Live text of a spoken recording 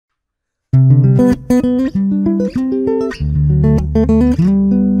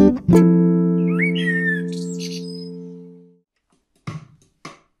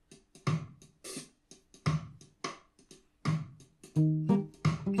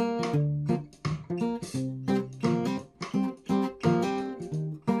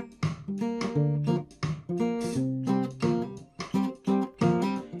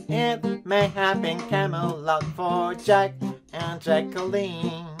It may have been Camelot for Jack and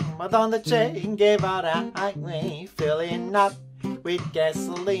Jacqueline, but on the chain gave out a highway, filling up with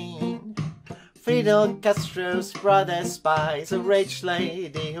gasoline. Fidel Castro's brother spies a rich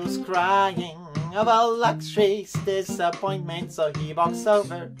lady who's crying about luxury's disappointment, so he walks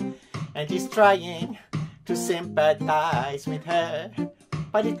over and he's trying to sympathize with her,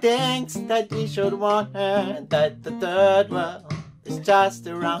 but he thinks that he should warn her that the third world is just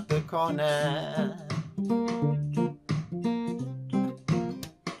around the corner.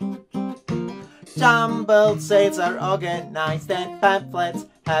 Jumbled sales are organized and pamphlets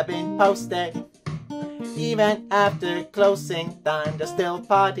have been posted. Even after closing time, there's still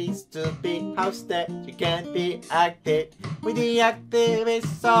parties to be hosted. You can't be acted with the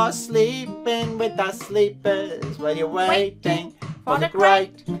activists or sleeping with the sleepers while you're waiting for the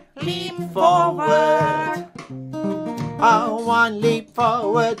great leap forward. Oh, one leap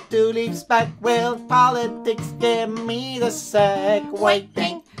forward, two leaps back. Will politics give me the sack?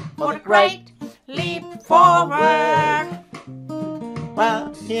 Waiting for the great leap forward.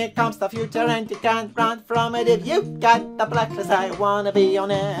 Well, here comes the future and you can't run from it. If you got the blacklist, I wanna be on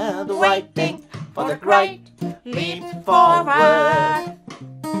it. Waiting for the great leap forward.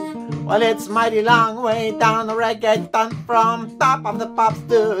 Well, it's mighty long way down the reggaeton, from top of the pops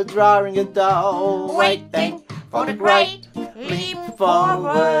to drawing a dough. Waiting for the great leap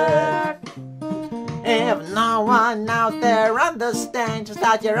forward. If no one out there understands, just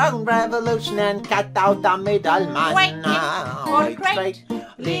start your own revolution and cut out the middleman. Waiting for the great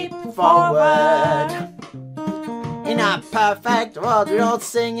leap forward. In a perfect world, we're all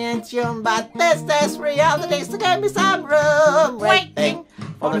singing tune, but this reality, so give me some room. Waiting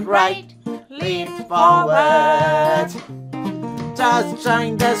for the great leap forward. Just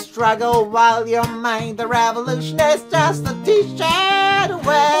join the struggle while you mind. The revolution is just a t-shirt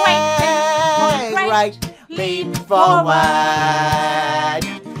away. Right, leap forward.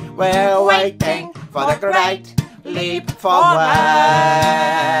 We're waiting for the great leap forward.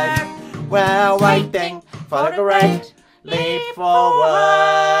 We're waiting for the great leap forward.